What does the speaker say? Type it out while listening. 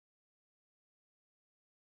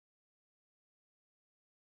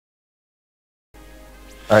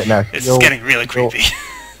Alright, now This is getting really creepy.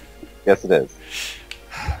 Yes, it is.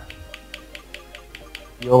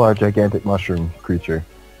 Heal our gigantic mushroom creature.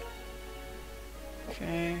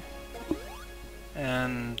 Okay.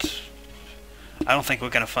 And I don't think we're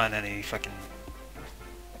gonna find any fucking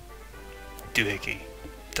doohickey.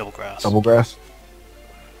 Double grass. Double grass?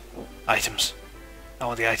 Items. I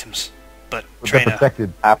want the items. But They're trainer.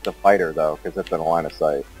 protected. Have to fight her though, because it's in a line of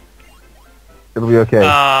sight. It'll be okay. It's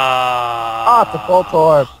a false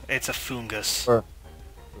orb. It's a fungus. Or-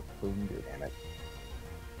 Damn it.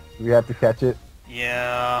 Do we have to catch it?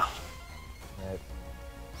 Yeah.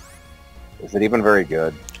 Is it even very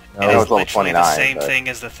good? No, I It know is it's level literally 29. the same but- thing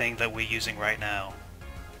as the thing that we're using right now.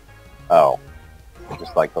 Oh.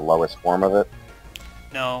 Just like the lowest form of it?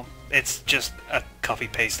 No, it's just a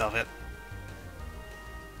copy-paste of it.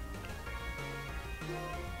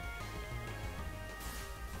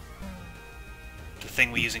 The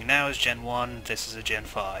thing we're using now is Gen 1, this is a Gen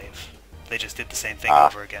 5. They just did the same thing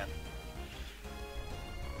over again.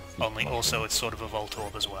 Only also it's sort of a Volt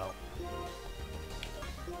Orb as well.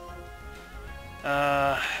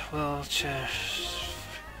 Well, just...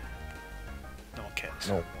 No one cares.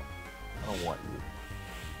 No, I don't want you.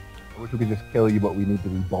 I wish we could just kill you, but we need to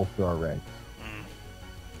bolster our rank. Mm.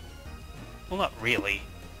 Well, not really.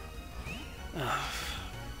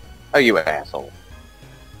 Oh, you asshole.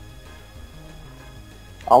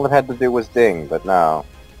 All it had to do was ding, but no.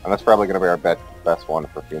 And that's probably going to be our best one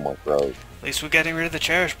for a few more throws. At least we're getting rid of the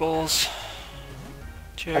Cherish Balls.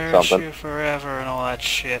 Cherish something. you forever and all that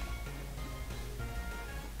shit.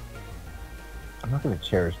 I'm not gonna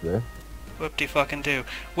cherish this. Whoop-de-fucking-do.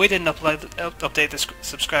 We didn't update the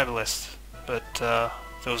subscriber list, but there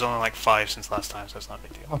was only like 5 since last time, so it's not a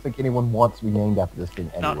big I deal. don't think anyone wants to be named after this thing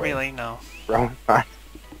anyway. Not really, no.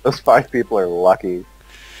 Those 5 people are lucky.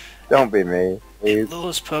 Don't be me, please. It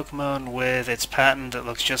lures Pokemon with its patent that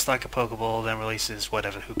looks just like a Pokeball, then releases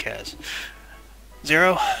whatever, who cares.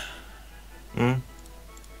 Zero? Hmm?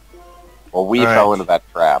 Well, we Alright. fell into that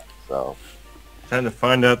trap, so... Time to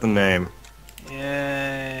find out the name.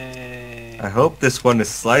 Yay. I hope this one is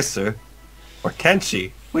Slicer. Or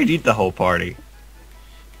Kenshi. We need the whole party.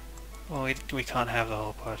 Well, we can't have the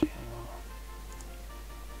whole party anymore.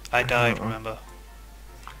 I died, remember?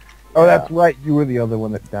 Oh, Yeah. that's right. You were the other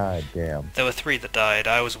one that died. Damn. There were 3 that died.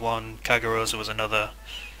 I was one, Kagarosa was another.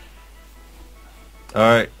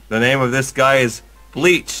 Alright, the name of this guy is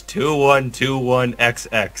Bleach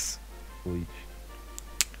 2121XX. Bleach.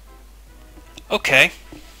 Okay.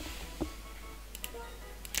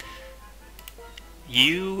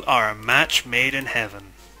 You are a match made in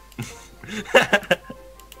heaven.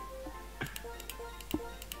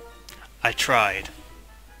 I tried.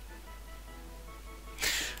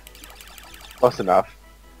 Close enough.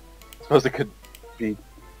 I suppose it could be...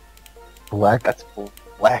 Black. That's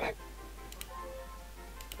black.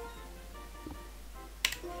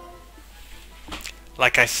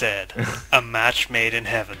 Like I said, a match made in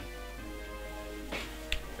heaven.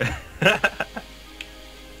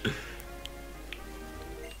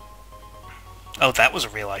 Oh, that was a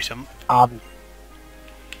real item. I'm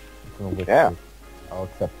gonna lick Yeah. this. I'll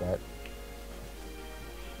accept that.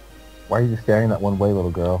 Why are you just staring that one way,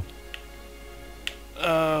 little girl?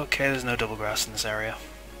 Okay, there's no double grass in this area.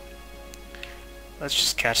 Let's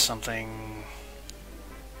just catch something...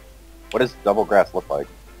 What does double grass look like?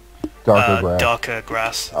 Darker grass. Darker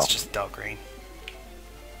grass. It's Oh. just dark green.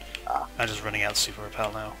 Ah. I'm just running out of Super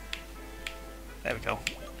Repel now. There we go.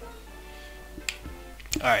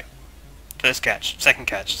 Alright. First catch. Second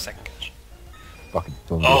catch. Second catch. Fucking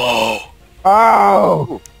boom. Oh!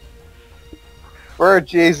 Oh! For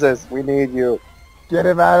Jesus, we need you. Get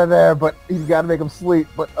him out of there, but he's got to make him sleep.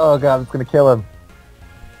 But oh god, it's gonna kill him.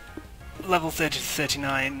 Level 30 to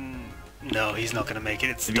 39... No, he's not gonna make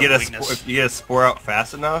it. It's If you double get a weakness. if you get a spore out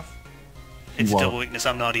fast enough, It's He won't. double weakness.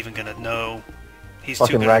 I'm not even gonna know. He's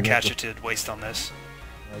Fucking too good a Ragnar catcher just- to waste on this.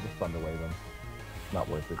 I just thunder wave him. Not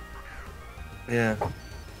worth it. yeah,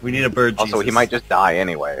 we need a bird. Also, he Jesus. might just die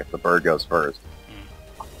anyway if the bird goes first.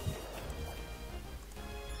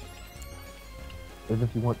 As if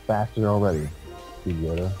you weren't faster already,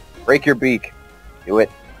 Yoda. Break your beak. Do it.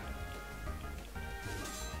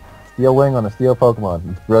 Steel Wing on a Steel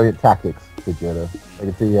Pokemon. It's brilliant tactics, Yoda. I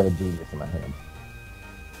can see you have a genius in my hand.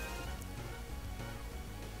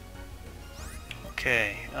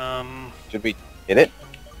 Okay, Should we hit it?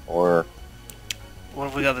 Or... what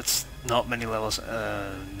have we got that's not many levels?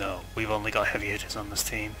 No. We've only got heavy hitters on this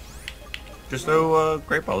team. Just throw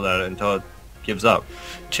Great Ball at it until it gives up.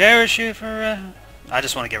 Cherish you for, I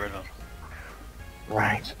just want to get rid of him.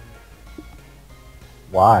 Right.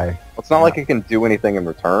 Why? Well, it's not like it can do anything in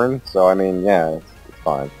return, so I mean, yeah, it's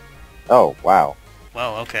fine. Oh, wow.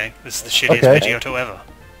 Well, okay. This is the shittiest Okay. Pidgeotto ever.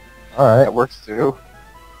 Alright. That works too.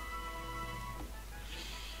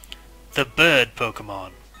 The bird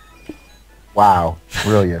Pokemon. Wow. You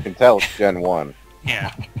Brilliant. can tell it's Gen 1.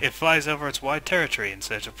 Yeah. It flies over its wide territory in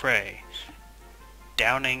search of prey,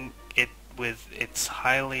 downing it with its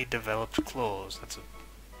highly developed claws. That's a...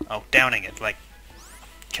 Oh, downing it, like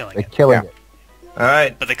killing They're it. killing Yeah. it.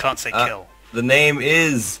 Alright, But they can't say kill. the name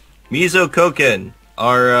is Mizo Koken,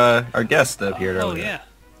 our guest that appeared Oh, earlier. yeah.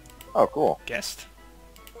 Oh, cool. Guessed?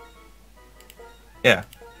 Yeah.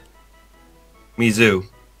 Mizu.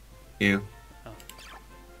 You.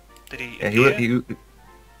 Did he Yeah, appear?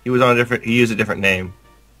 he was on a different, he used a different name.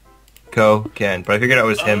 Ken, but I figured out it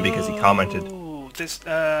was him because he commented. Oh, this,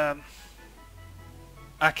 Akito,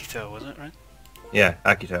 wasn't it, right? Yeah,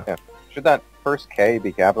 Akito. Yeah. Should that first K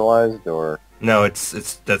be capitalized, or... No,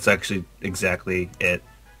 that's actually exactly it.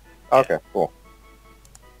 Okay, cool.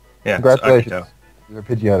 Yeah, it's Congratulations. Akito. You're a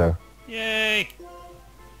Pidgeotto. Yay!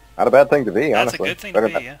 Not a bad thing to be, That's a honestly. good thing to Better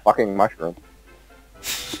be, than yeah. that fucking mushroom.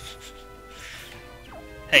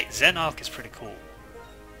 Hey, Zenark is pretty cool.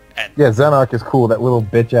 And Yeah, Zenark is cool. That little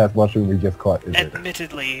bitch-ass mushroom we just caught is it.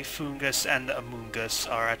 admittedly, Fungus and Amoongus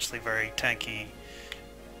are actually very tanky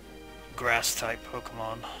grass-type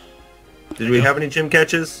Pokemon. Did we have any gym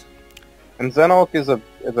catches? And Zenolk is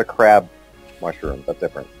a crab mushroom. That's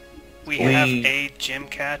different. We We- have a gym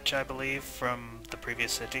catch, I believe, from the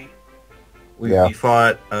previous city. We Yeah.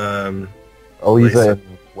 fought, Oiza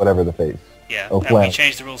and whatever the face. Yeah, Oh, and we Flash.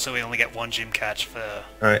 changed the rules so we only get one gym catch for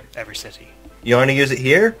alright. every city. You want to use it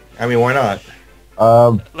here? I mean, why not?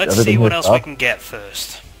 Let's other see than what his else stuff? we can get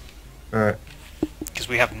first, Alright. because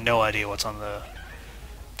we have no idea what's on the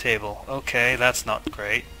table. Okay, that's not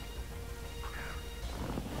great.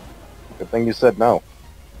 Good thing you said no.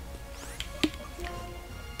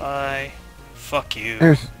 Bye. Fuck you.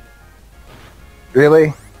 There's...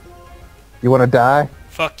 Really? You want to die?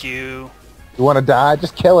 Fuck you. You want to die?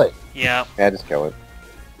 Just kill it. Yeah. Yeah, just kill it.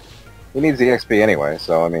 He needs the XP anyway,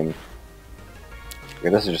 so I mean... Yeah,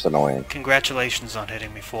 this is just annoying. Congratulations on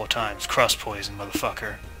hitting me 4 times. Cross poison,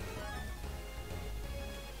 motherfucker.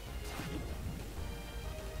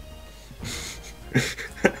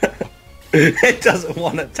 It doesn't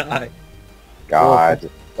want to die. God.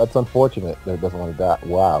 That's unfortunate that it doesn't want to die.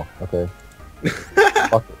 Wow. Okay.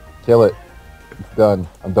 Fuck it. Kill it. It's done.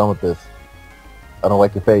 I'm done with this. I don't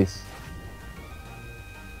like your face.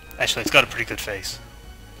 Actually, it's got a pretty good face.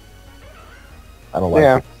 I don't like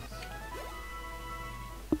Yeah.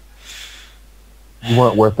 it. You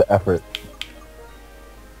weren't worth the effort.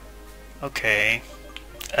 Okay.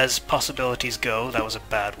 As possibilities go, that was a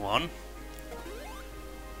bad one.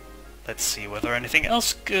 Let's see whether anything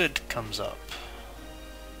else good comes up.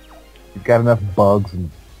 You've got enough bugs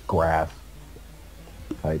and grass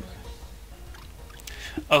types.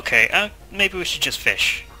 Okay, maybe we should just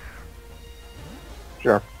fish.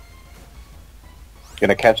 Sure.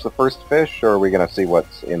 Gonna catch the first fish, or are we gonna see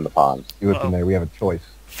what's in the pond? See what's Well, in there. We have a choice.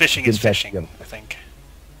 Fishing Good is catch fishing, together. I think.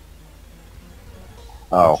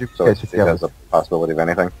 Oh, You so catch it together. has a possibility of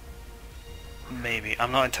anything? Maybe.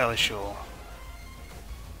 I'm not entirely sure.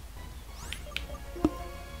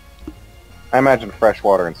 I imagine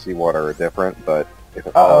freshwater and seawater are different, but if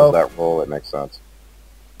it follows that rule, it makes sense.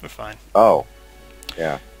 We're fine. Oh.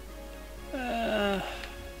 Yeah.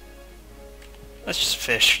 Let's just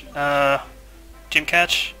fish. Gym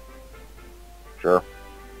catch? Sure.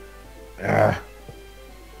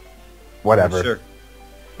 Whatever. Sure.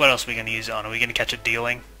 What else are we going to use it on? Are we going to catch a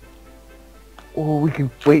dealing? Oh, we could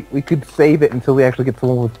wait. We could save it until we actually get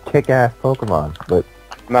someone with kick-ass Pokemon. But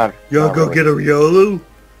Not Y'all go really. get a Riolu?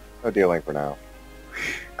 No dealing for now.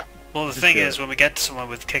 Well, the thing is, when we get to someone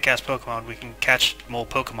with kick-ass Pokemon, we can catch more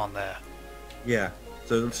Pokemon there. Yeah.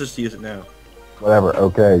 So let's just use it now. whatever.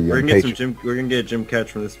 Okay, you We're gonna get some impatient. gym. We're gonna get a gym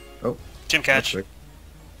catch from this. Oh, Gym catch. that's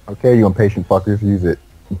Okay, you impatient fuckers, use it.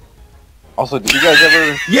 Also, did you guys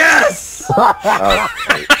ever... yes! Oh,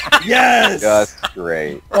 great. Yes! Just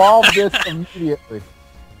great. Solve this immediately,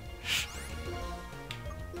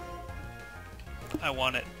 I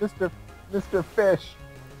want it. Mr. Fish.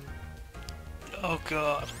 Oh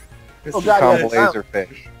god. This Oh, is- God, Combo yeah, laser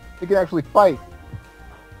fish. He can actually fight.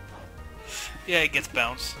 Yeah, it gets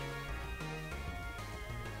bounced.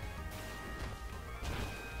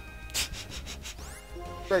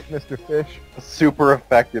 Great, Mr. Fish. Super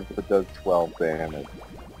effective, but it does 12 damage.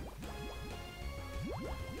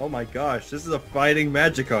 Oh my gosh, this is a fighting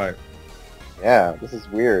Magikarp. Yeah, this is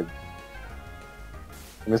weird.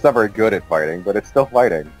 I mean, it's not very good at fighting, but it's still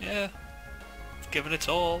fighting. Yeah. It's giving its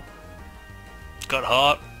all. It's got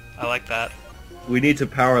heart. I like that. We need to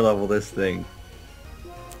power level this thing.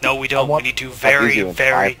 No, we don't. We need to very, easy when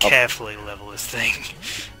very five- carefully level this thing.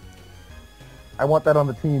 I want that on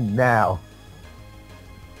the team now.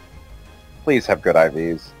 Please have good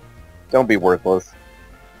IVs. Don't be worthless.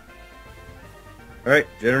 Alright,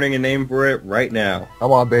 generating a name for it right now.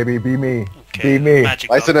 Come on, baby, be me. Okay, Be me. Magikarp,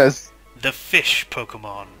 Licensed. the fish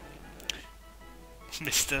Pokemon.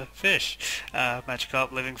 Mr. Fish.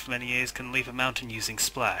 Magikarp, living for many years, can leap a mountain using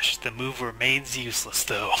Splash. The move remains useless,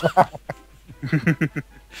 though.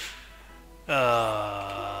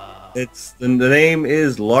 It's the name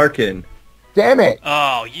is Larkin. Damn it!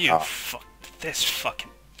 Oh, you Oh. fuck. This fucking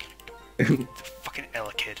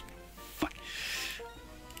Ella kid. Fuck.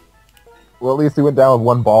 Well, at least he went down with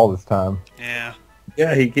one ball this time. Yeah.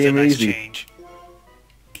 Yeah, he It's a came nice easy. change.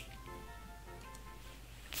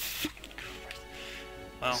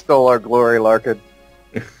 Well, Stole our glory, Larkin.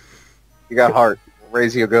 You got heart. We'll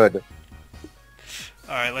raise you good.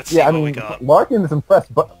 alright, let's see Yeah, I what we mean, got. Larkin is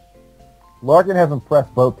impressed, but Larkin has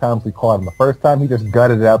impressed both times we caught him. The first time he just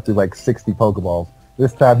gutted it out through like 60 Pokeballs.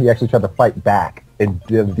 This time he actually tried to fight back and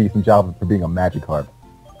did a decent job for being a Magikarp.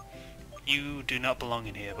 You do not belong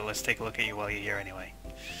in here, but let's take a look at you while you're here anyway.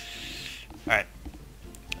 Alright.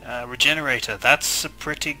 Regenerator, that's a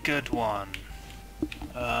pretty good one.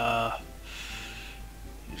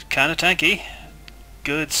 He's kinda tanky.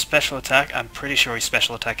 Good special attack. I'm pretty sure he's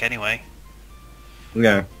special attack anyway.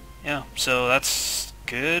 Yeah. Yeah, so that's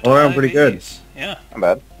good. All around pretty good. IVs. Yeah. Not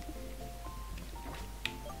bad.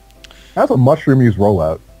 How's a mushroom use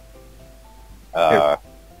rollout?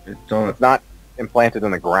 Don't. It's not implanted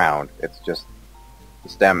in the ground. It's just the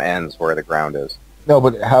stem ends where the ground is. No,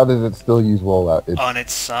 but how does it still use rollout? It's On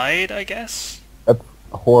its side, I guess? a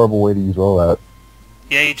horrible way to use rollout.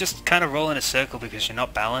 Yeah, you just kind of roll in a circle because you're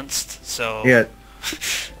not balanced, so... Yeah.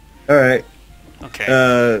 Alright.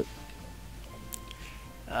 Okay.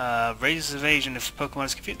 Raises evasion if Pokemon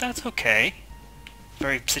is confused. That's okay.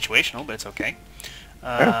 Very situational, but it's okay.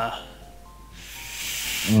 Not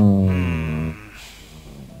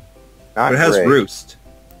It has great. Roost.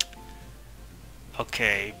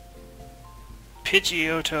 Okay.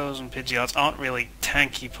 Pidgeotos and Pidgeots aren't really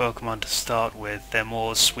tanky Pokemon to start with. They're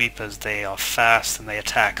more sweepers. They are fast and they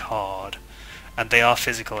attack hard. And they are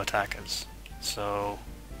physical attackers. So...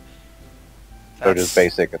 So just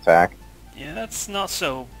basic attack. Yeah, that's not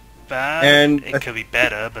so bad. And it could be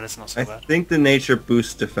better, but it's not so I bad. think the nature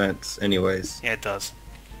boosts defense anyways. Yeah, it does.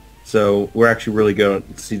 So we're actually really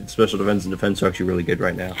good. See, special defense and defense are actually really good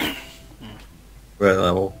right now. We're at that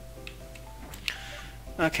level.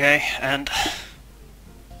 Okay, and...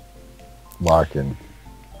 Larkin.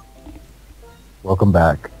 Welcome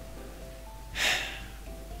back.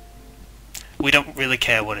 we don't really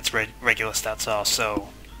care what its regular stats are, so...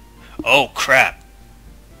 Oh, crap.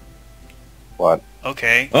 What?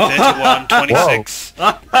 Okay, Oh. 31, 26.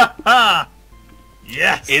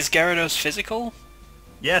 Yes! Is Gyarados physical?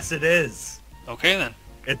 Yes, it is. Okay, then.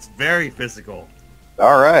 It's very physical.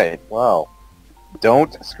 Alright, well.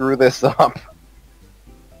 Don't screw this up.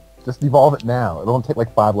 Just evolve it now. It'll only take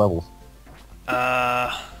like 5 levels.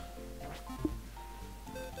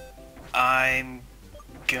 I'm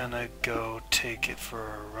gonna go take it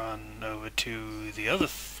for a run over to the other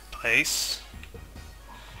place.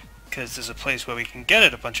 Because there's a place where we can get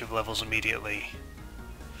it a bunch of levels immediately.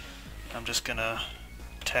 I'm just gonna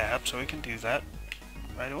tab so we can do that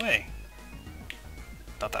right away.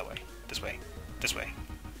 Not that way. This way. This way.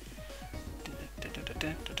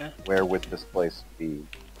 Where would this place be?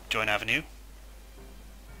 Join Avenue.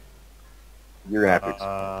 You're gonna have to...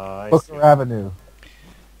 I see. Hooker Avenue.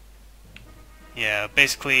 Yeah,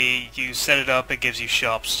 basically you set it up, it gives you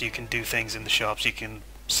shops, you can do things in the shops, you can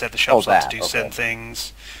set the shops up that, to do okay. certain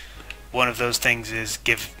things. One of those things is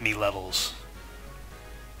give me levels.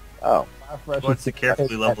 Oh. Let's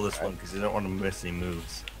carefully level this one because you don't want to miss any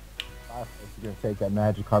moves. You're going to take that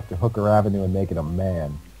Magikarp to Hooker Avenue and make it a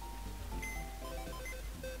man.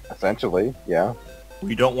 Essentially, yeah.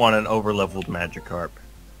 We don't want an over-leveled Magikarp.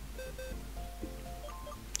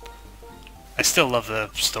 I still love the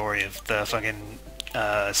story of the fucking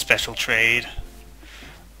special trade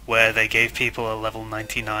where they gave people a level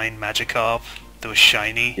 99 Magikarp that was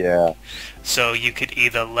shiny. Yeah. So you could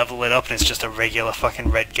either level it up and it's just a regular fucking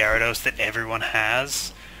red Gyarados that everyone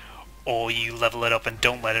has, or you level it up and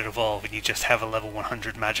don't let it evolve and you just have a level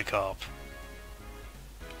 100 Magikarp.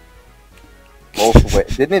 Both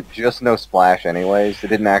ways. Didn't it just know Splash anyways? It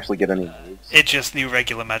didn't actually get any moves? It just knew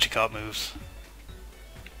regular Magikarp moves.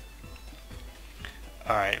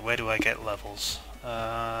 Alright, where do I get levels?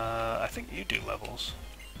 I think you do levels.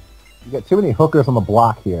 You got too many hookers on the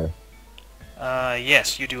block here.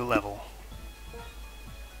 Yes, you do a level.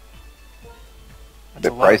 A That's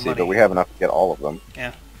bit a lot of pricey, money. but we have enough to get all of them.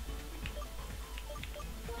 Yeah.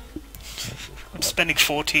 I'm spending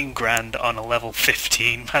 14 grand on a level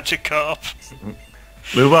 15 Magikarp.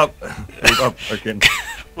 Move up. Move up, Larkin.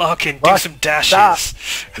 Larkin, do Larkin, some dashes.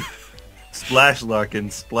 Splash, Larkin.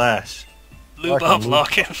 Splash. Lube Larkin, up, lube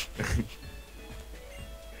Larkin.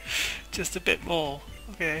 Just a bit more.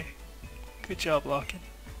 Okay. Good job, Larkin.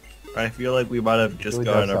 I feel like we might have just Really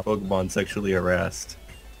gotten does our Pokemon sexually harassed.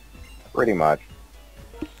 Pretty much.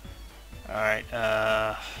 Alright,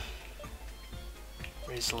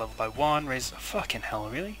 raise the level by 1, raise the fucking hell,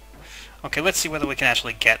 really? Okay, let's see whether we can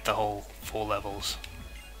actually get the whole 4 levels.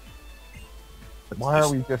 Why are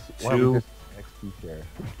we just XP share?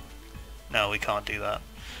 No, we can't do that.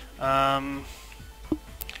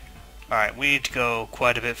 Alright, we need to go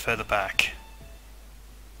quite a bit further back.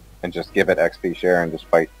 And just give it XP share and just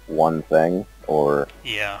fight one thing, or...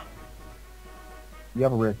 Yeah. You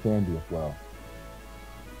have a rare candy as well.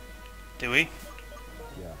 Do we? I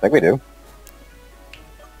think we do.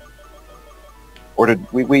 Or did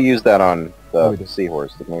we use that on No, we the didn't.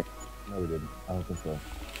 seahorse, didn't we? No, we didn't. I don't think so.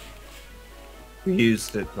 We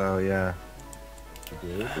used it though, yeah. We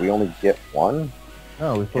did. Did we only get one?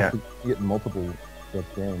 No, we're supposed to get multiple stuff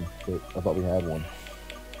games, but I thought we had one.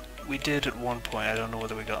 We did at one point, I don't know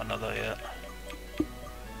whether we got another yet.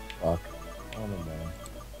 Fuck. I don't know, man.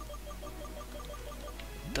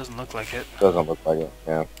 Doesn't look like it. Doesn't look like it,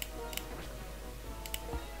 yeah.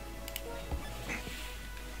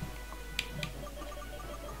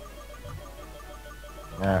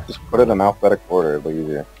 Yeah. Just put it in alphabetical order, it'll be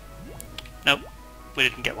easier. Nope, we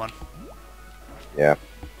didn't get one. Yeah.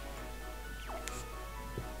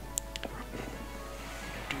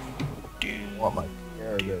 Do, Want my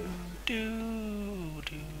hair there. do,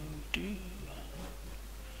 do, do.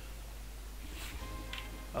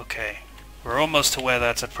 Okay, we're almost to where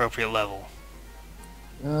that's appropriate level.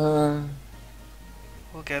 We'll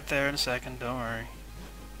get there in a second, don't worry.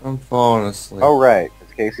 I'm falling asleep. Oh right,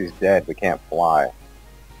 because Casey's dead, we can't fly.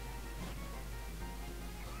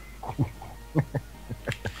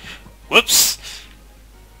 Whoops!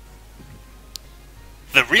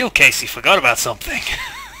 The real Casey forgot about something.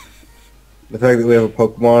 The fact that we have a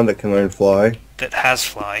Pokemon that can learn fly. That has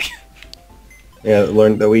fly. Yeah,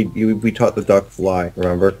 learned that we taught the duck fly,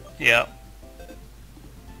 remember? Yep.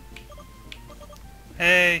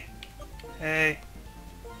 Hey. Hey.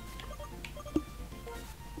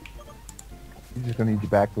 He's just gonna need you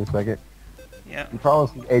back for a second. Yeah. You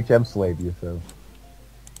promised me HM slave you, so.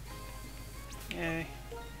 Yay.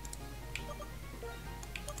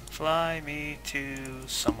 Fly me to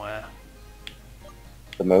somewhere.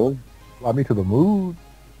 The moon? Fly me to the moon.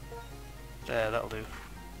 There, that'll do.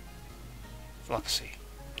 Floxy.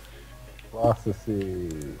 Flossy.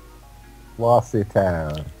 Flossy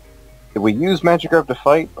Town. Did we use Magikarp to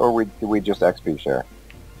fight, or did we just XP share?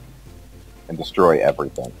 And destroy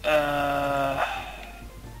everything?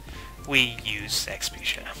 We use XP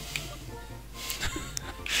share.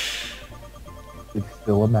 It's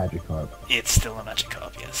still a Magikarp. It's still a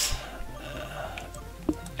Magikarp, yes.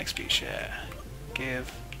 XP share.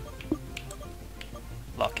 Give.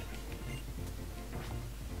 Lock it.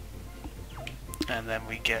 And then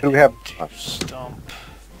we get Do we have- to Stomp.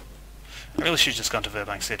 I really should have just gone to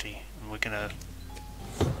Verbank City, and we're gonna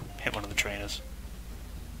hit one of the trainers.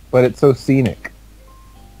 But it's so scenic.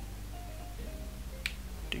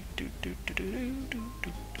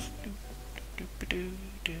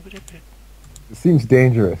 It seems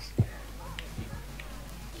dangerous.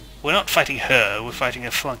 We're not fighting her, we're fighting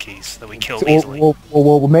her flunkies that we killed So, easily.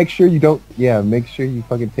 well, make sure you don't. Yeah, make sure you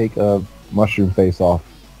fucking take a mushroom face off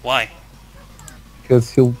Why?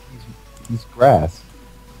 because he's grass.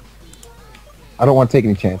 I don't want to take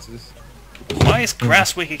any chances. Why is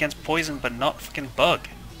grass weak against poison but not fucking bug?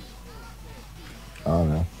 I don't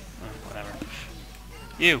know. Whatever.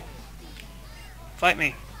 You! Fight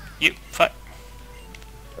me! You! Fight!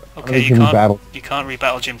 Okay, you can rebattle. You can't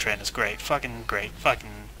rebattle gym trainers. Great. Fucking great. Fucking...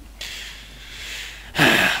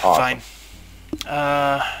 Awesome. Fine.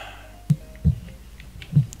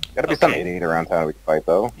 Gotta be some Okay. idiot around town we can fight,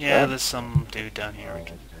 though. Yeah, there's some dude down here. We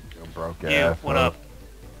can... Broke You, what up?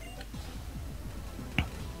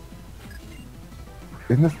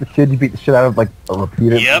 Isn't this the kid you beat the shit out of like a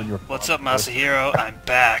repeated? Yep. What's up, Masahiro? I'm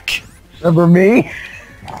back. Remember me?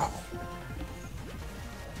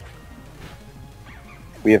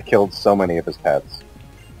 We have killed so many of his pets.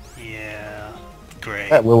 Yeah. Great.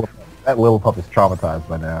 That little pup is traumatized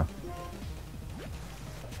by now.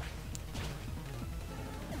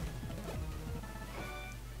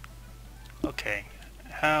 Okay.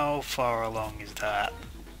 How far along is that?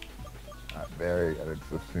 Not very, I'd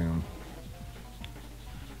assume.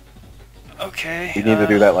 Okay. We need to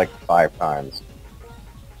do that like 5 times.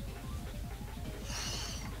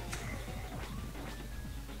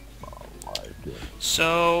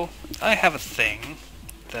 So, I have a thing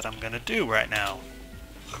that I'm gonna do right now.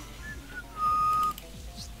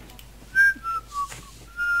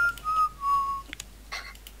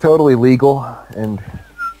 Totally legal and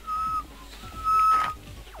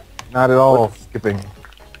not at all skipping.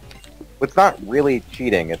 It's not really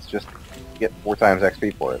cheating, it's just you get 4 times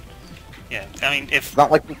XP for it. Yeah, I mean, if It's not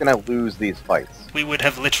like we're gonna lose these fights. we would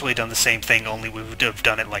have literally done the same thing, only we would have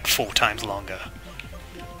done it like 4 times longer.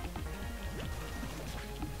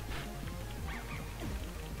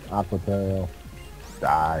 Aquatail.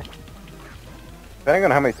 Die. Depending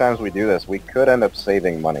on how many times we do this, we could end up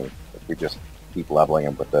saving money if we just keep leveling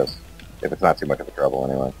him with this. If it's not too much of a trouble,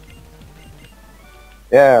 anyway.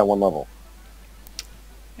 Yeah, 1 level.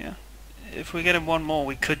 If we get him 1 more,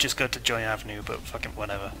 we could just go to Joy Avenue, but fucking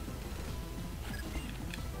whatever.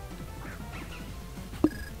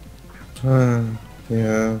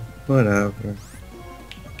 Yeah, whatever.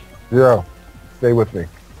 Zero. Stay with me.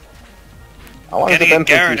 How long has it Getting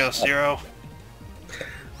been a since Gyarados, you... Zero.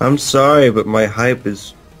 I'm sorry, but my hype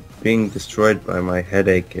is being destroyed by my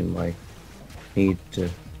headache and my need to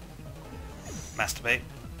Masturbate.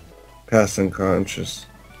 pass unconscious.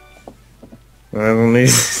 I don't need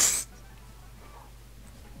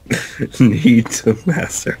need to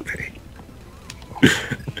masturbate.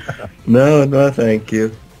 No, thank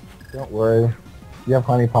you. Don't worry. You have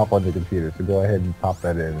Honey Pop on your computer, so go ahead and pop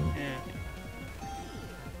that in. Yeah.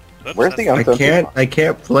 Oops, Where's the that's- I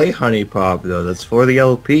can't play Honey Pop though. That's for the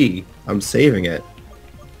LP. I'm saving it.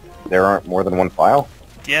 There aren't more than 1 file?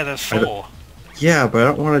 Yeah, there's I 4. Yeah, but I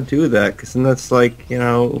don't want to do that because then that's like, you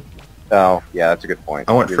know, Oh, yeah, that's a good point.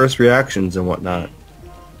 I want first reactions and whatnot.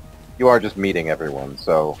 You are just meeting everyone,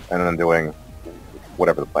 so, and then doing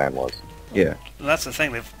whatever the plan was. Yeah. Well, that's the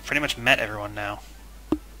thing, they've pretty much met everyone now.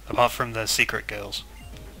 Apart from the secret girls.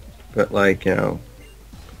 But like, you know,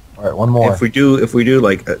 Alright, 1 more. if we do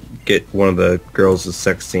like get one of the girls a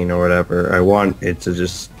sex scene or whatever, I want it to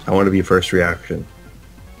just, I want to be first reaction.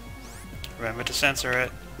 Remember to censor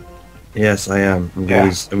it. Yes, I am. I'm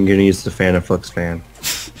Yeah. gonna use the fan of Flux fan.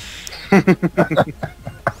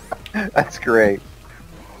 That's great.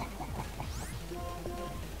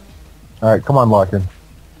 Alright, come on, Larkin.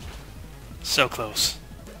 So close.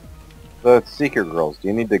 The Seeker Girls, do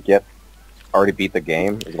you need to already beat the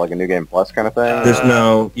game? Is it like a New Game Plus kind of thing? There's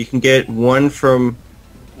no, you can get one from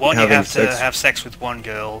One, you having have to sex- have sex with 1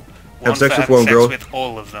 girl. Have One sex for with having one sex girl. with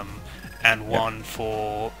all of them. And 1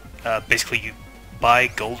 for, basically you buy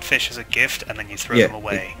goldfish as a gift and then you throw them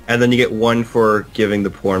away. and then you get one for giving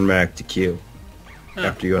the porn mag to Q Huh.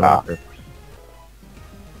 after you unlock her.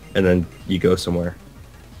 And then you go somewhere.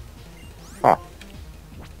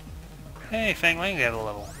 Hey, Fang Lang got a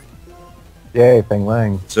level. Yay, Feng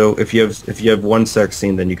Lang. So if you have one sex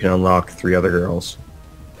scene, then you can unlock 3 other girls.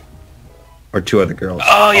 Or 2 other girls.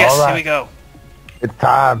 Oh yes, Alright. here we go. It's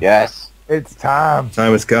time. Yes. It's time.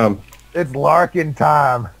 Time has come. It's Larkin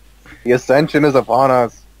time. The Ascension is upon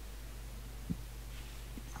us.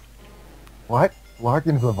 What?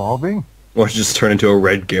 Larkin's evolving? Watch it just turn into a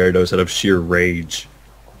red Gyarados out of sheer rage.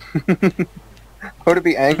 How to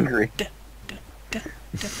be angry?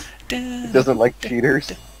 He doesn't like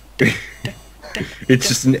cheaters. It's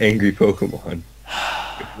just an angry Pokemon.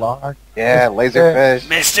 Lark. Yeah, Laserfish.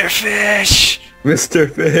 Mr. Fish! Mr.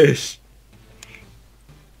 Fish!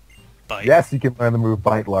 Bite. Yes, you can learn the move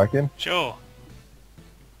Bite, Larkin. Sure.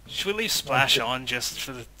 Should we leave Splash on just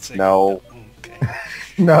for the sake No. Okay.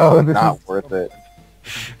 No, this Not is worth it.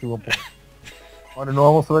 too important. Under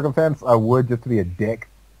normal circumstance, I would just to be a dick,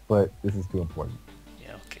 but this is too important.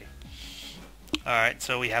 Yeah, okay. Alright,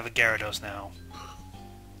 so we have a Gyarados now.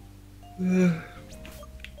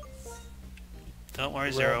 Don't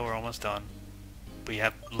worry, Zero, we're almost done. We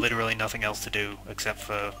have literally nothing else to do except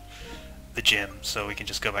for the gym, so we can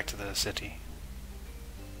just go back to the city.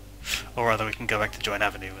 Or rather, we can go back to Joint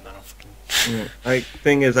Avenue and then I'll fucking...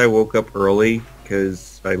 Thing is, I woke up early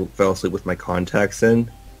because I fell asleep with my contacts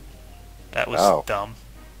in. That was Oh. dumb.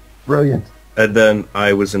 Brilliant. And then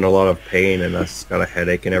I was in a lot of pain and I got a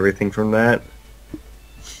headache and everything from that.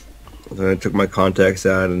 Then I took my contacts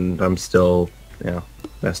out and I'm still,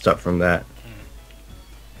 messed up from that.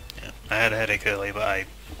 Yeah, I had a headache early, but I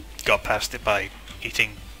got past it by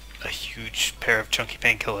eating a huge pair of chunky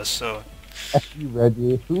painkillers, so... F you,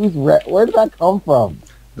 Reggie. Where did that come from?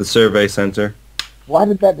 The survey center. Why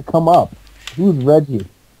did that come up? Who's Reggie?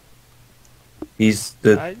 He's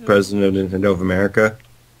the president of Nintendo of America.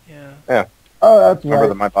 Yeah. Oh, that's Remember right.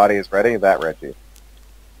 that my body is ready? That Reggie.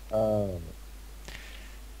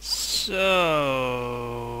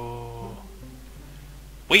 So...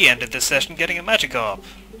 We ended this session getting a Magikarp.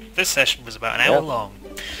 This session was about an hour long.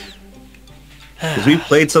 Because we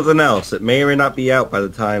played something else. It may or may not be out by the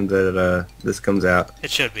time that this comes out. It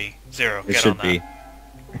should be. Zero. It Get should on that.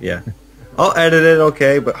 be. Yeah. I'll edit it,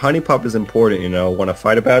 okay, but Honey Pop is important, you know. Want to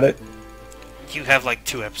fight about it? You have like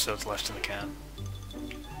 2 episodes left in the can.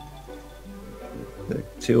 The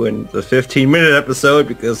 2 and the 15-minute episode,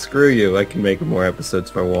 because screw you, I can make more episodes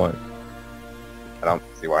if I want. I don't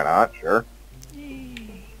see why not. Sure.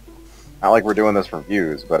 Not like we're doing this for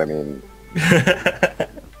views, but I mean,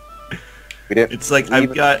 we didn't. It's like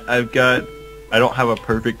I've got. I don't have a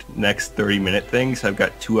perfect next 30-minute thing, so I've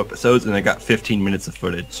got 2 episodes and I got 15 minutes of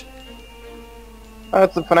footage.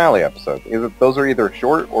 That's the finale episode. Those are either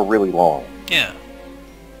short or really long. Yeah.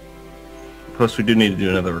 Plus, we do need to do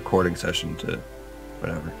another recording session to,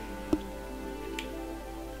 whatever.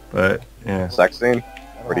 But yeah, Sex scene,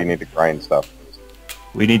 or do you need to grind stuff?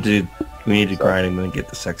 we need to grind and then get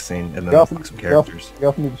the sex scene and then You also, fuck some you also- characters. you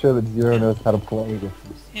also need to show that Zero knows how to play with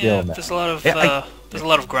some skill Yeah, now. there's a lot of Yeah, there's a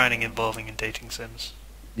lot of grinding involving in dating sims.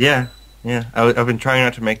 Yeah. I've been trying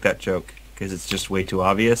not to make that joke because it's just way too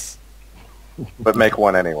obvious. But make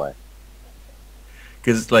one anyway.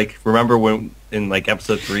 Because like, remember when in like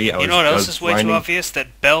episode 3, You know what I else was is way too grinding- obvious?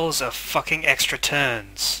 That bells are fucking extra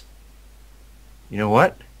turns. You know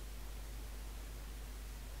what?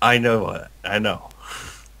 I know.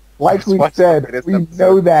 Like we What's said, the greatest we episode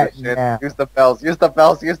know of that this shit? now. Use the bells. Use the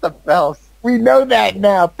bells. Use the bells. We know that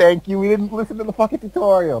now, thank you. We didn't listen to the fucking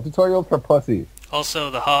tutorial. Tutorials for pussies.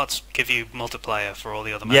 Also, the hearts give you multiplier for all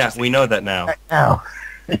the other Yeah, matches. we know that now. Now.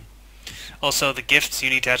 Also, the gifts, you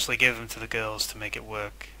need to actually give them to the girls to make it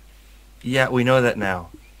work. Yeah, we know that now.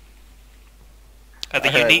 The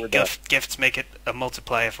Alright, we're unique done. gifts make it a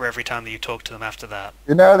multiplier for every time that you talk to them after that.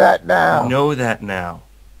 You know that now. We know that now.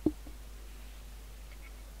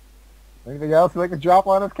 Anything else you'd like to drop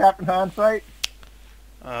on us, Captain Hindsight?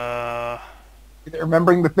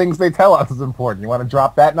 Remembering the things they tell us is important. You want to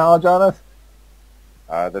drop that knowledge on us?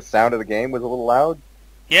 The sound of the game was a little loud.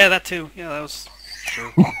 Yeah, that too. Yeah, that was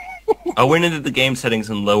true. I went into the game settings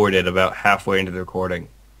and lowered it about halfway into the recording.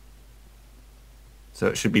 So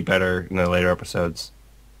it should be better in the later episodes.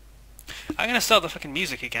 I'm gonna start the fucking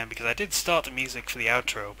music again because I did start the music for the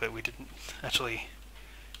outro, but we didn't actually.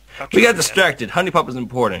 We got distracted. Honey Pop is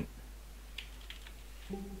important.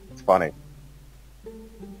 It's funny.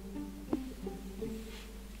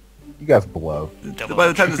 You guys blow. Double By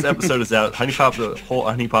the time entry. this episode is out, Honey Pop, the whole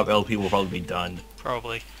Honey Pop LP will probably be done.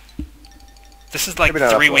 Probably. This is like Maybe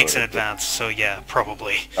not 3 uploaded. weeks in advance, so yeah,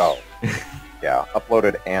 probably. Oh, yeah.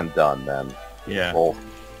 Uploaded and done then. Yeah. Both.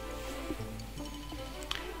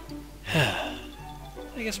 I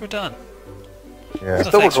guess we're done. Yeah. So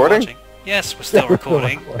Still thanks for recording? watching. Yes, we're still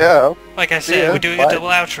recording. Yeah. Like I said, Yeah, we're doing bye. a double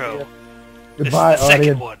outro. Goodbye, This is the second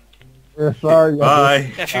audience. one. We're sorry.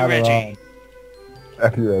 Bye. F you, Reggie.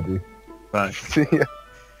 F you, Reggie. Bye. See ya.